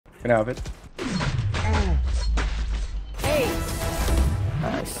Can I have it? Hey.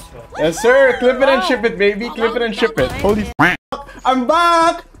 Nice. Yes, sir. Clip it and ship it, baby. Clip it and ship it. Holy f***. I'm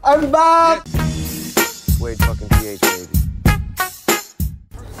back. I'm back. Wait, fucking PH, baby.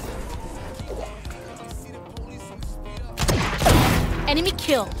 Enemy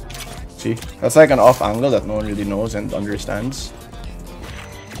kill. See, that's like an off angle that no one really knows and understands.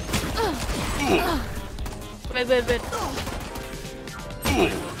 Wait.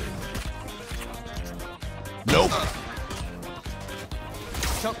 Nope.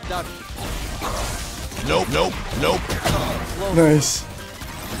 Nope. Nice.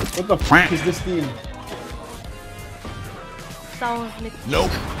 What the f is this team? Sounds like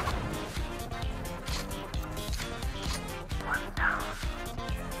Nope.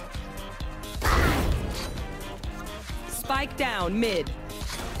 Spike down mid.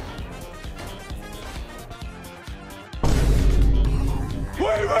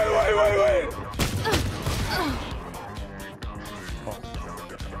 Wait.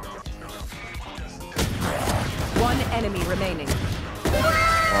 One enemy remaining.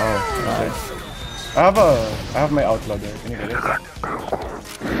 Wow. Nice. I have my outlaw there. Can you get it?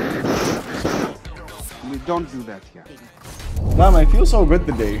 We don't do that here. Damn, I feel so good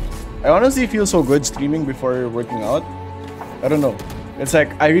today. I honestly feel so good streaming before working out. I don't know. It's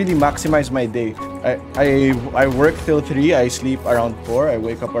like I really maximize my day. I work till 3, I sleep around 4, I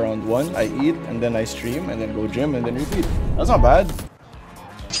wake up around 1, I eat, and then I stream, and then go gym, and then repeat. That's not bad.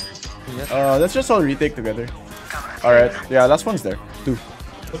 Let's just all retake together. Alright, yeah, last one's there. 2.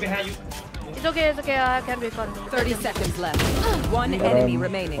 it's okay, I can recon. 30 seconds left. One enemy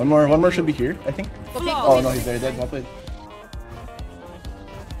remaining. One more should be here, I think. Oh no, he's very dead. Not played.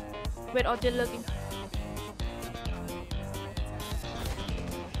 Wait, Audio looking.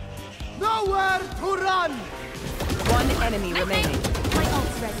 Nowhere to run! One enemy remaining. My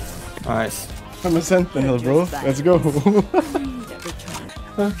ult's ready. Nice. I'm a sentinel, bro. Let's go.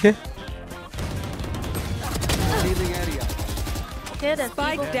 Okay. Healing area. Okay, then.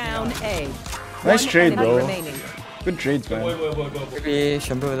 Spike down A. Nice trade, Enemy bro. remaining. Good trades, man. Maybe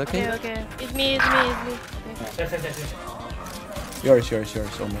Shampoo, okay? Okay. It's me. Okay. Yours,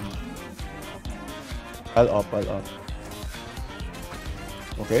 oh man. I'll up.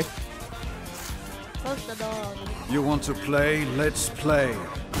 Okay. Close the door. You want to play? Let's play.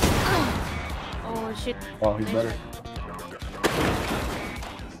 Oh shit. Oh, he's better.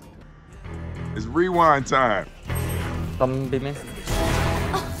 It's rewind time. Come be me.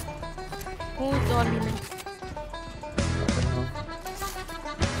 Who's on me, man?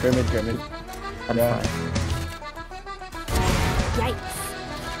 Pyramid. I'm Yeah. fine. Yikes.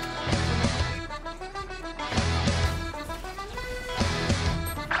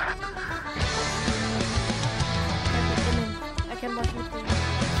 I can watch me too.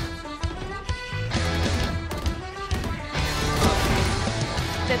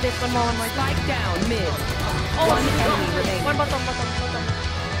 There's one more. Spike down mid. Oh, One enemy remaining. One bottom.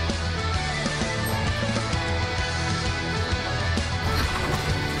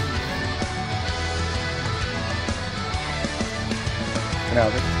 Can I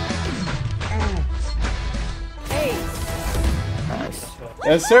have it? Hey. Nice.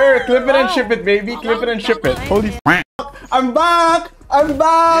 Yes, sir. Clip it and ship it, baby. Clip it and ship it. Holy f***. I'm back.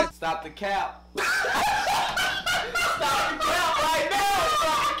 Stop the cap.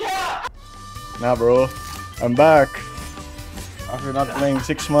 Nah, bro. I'm back. After not playing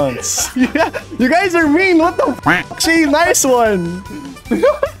 6 months. Yeah, you guys are mean. What the f***? See, nice one.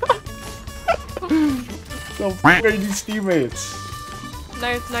 So f*** are these teammates?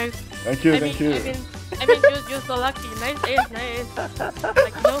 Nice. Thank you. I mean, you're so lucky. Nice.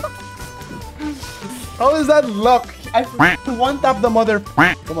 Like, no. How is that luck? I one tap the mother.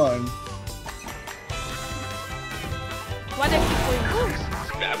 Come on. What are you doing?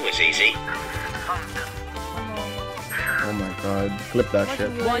 That was easy. Oh my god. Clip that shit.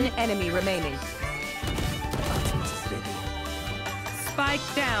 One enemy remaining. Spike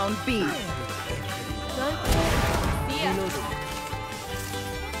down B.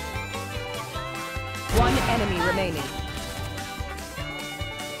 One enemy remaining.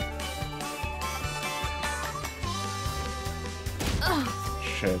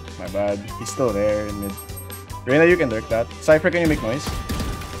 Shit, my bad. He's still there in mid. Reina, you can direct that. Cypher, can you make noise?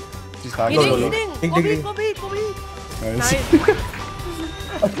 She's talking. Hitting. Kobe. Nice.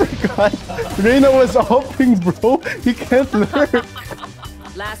 I forgot. Reina was hopping, bro. He can't learn.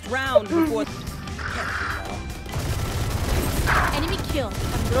 Last round before. Enemy kill.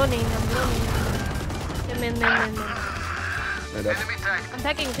 I'm droning. Man. Right up. I'm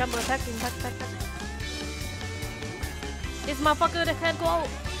tagging, jump, attacking, tag. This motherfucker, they can't go out.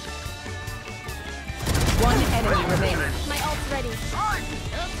 One enemy remaining. My ult's ready.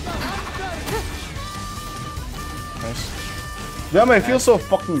 Nice. Damn, I feel so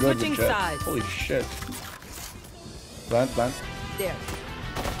fucking good Switching with Jet. sides. Holy shit. Plant. There.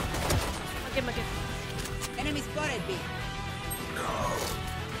 Okay. Enemy spotted B.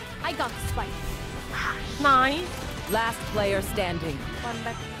 I got the spike. Nice. Last player standing. One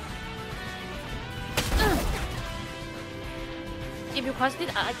back. If you cross it,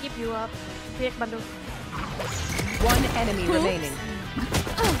 I give you a big bundle. One enemy remaining.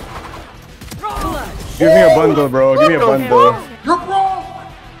 Give me a bundle, bro. Give me a bundle.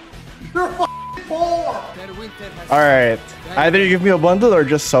 Alright. Either you give me a bundle or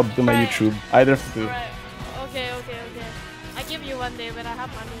just sub to my Right. YouTube. Either of the two. Right. Okay. I give you one day when I have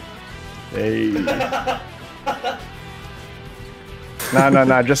money. Hey.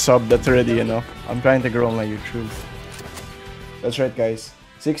 Nah. Just sub. That's already enough. I'm trying to grow my YouTube. That's right, guys.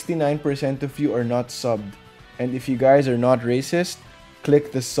 69% of you are not subbed. And if you guys are not racist,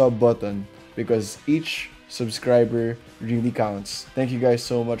 click the sub button because each subscriber really counts. Thank you guys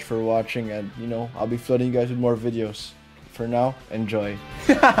so much for watching, and I'll be flooding you guys with more videos. For now, enjoy.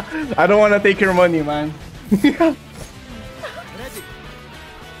 I don't want to take your money, man. You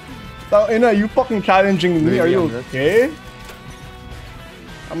fucking challenging me. Are you okay?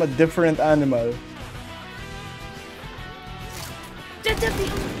 I'm a different animal.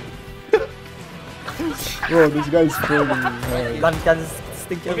 Bro, this guy's trolling me. Lan can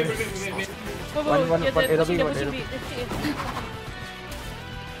stink you. Go. One, Yeah, one, they're AW, pushing one, B.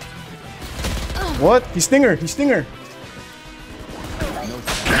 What? He's stinger.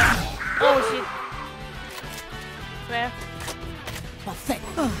 Oh shit. Where?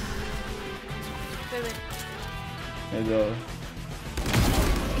 Wait. Hello.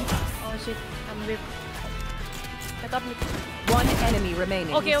 Oh shit. I'm whipped. I got me. One enemy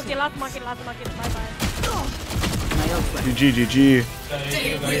remaining. Okay. Last market. Bye. GG.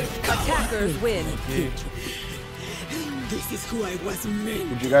 Attackers win.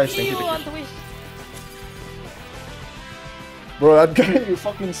 Would you guys think You it? want to wish? Bro, that guy, you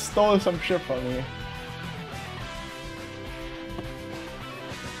fucking stole some shit from me.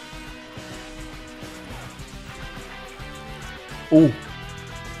 Oh.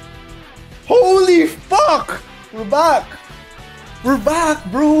 Holy fuck! We're back,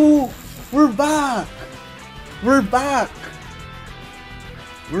 bro! We're back,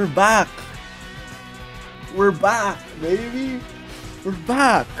 baby! We're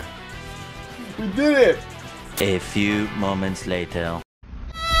back! We did it! A few moments later.